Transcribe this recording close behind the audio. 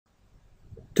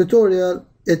Tutorial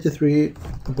 83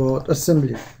 about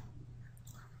assembly.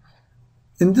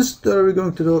 In this tutorial we're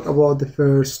going to talk about the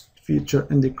first feature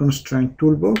in the constraint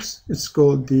toolbox. It's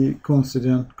called the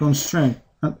coincident constraint,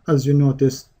 and as you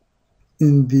notice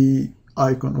in the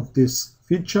icon of this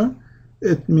feature,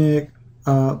 it makes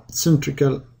a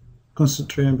symmetrical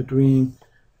constraint between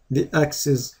the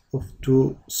axes of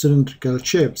two cylindrical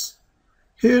shapes.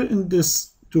 Here in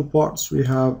these two parts we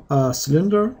have a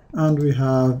cylinder and we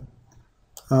have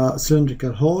a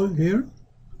cylindrical hole here,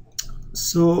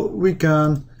 so we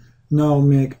can now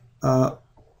make a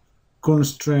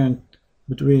constraint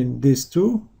between these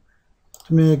two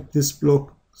to make this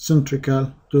block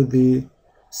symmetrical to the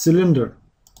cylinder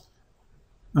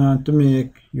and to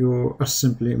make your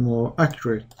assembly more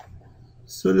accurate.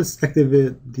 So let's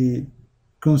activate the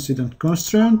coincident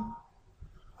constraint.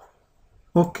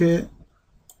 Okay,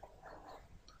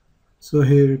 so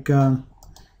here you can,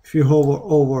 if you hover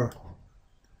over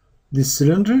this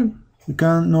cylinder, you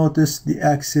can notice the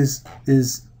axis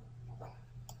is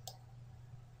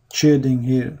shading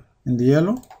here in the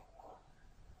yellow,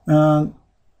 and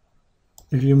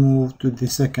if you move to the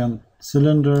second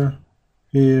cylinder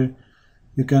here,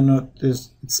 you can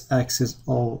notice its axis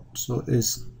also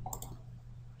is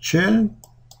shaded.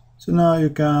 So now you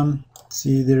can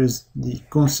see there is the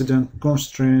coincident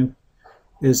constraint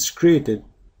is created,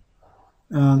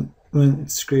 and when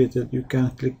it's created you can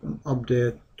click on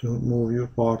update to move your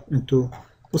part into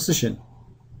position.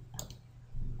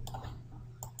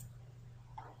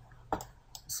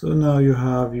 So now you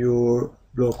have your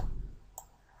block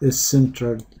is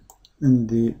centered in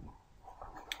the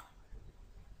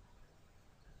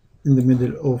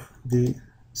middle of the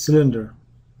cylinder.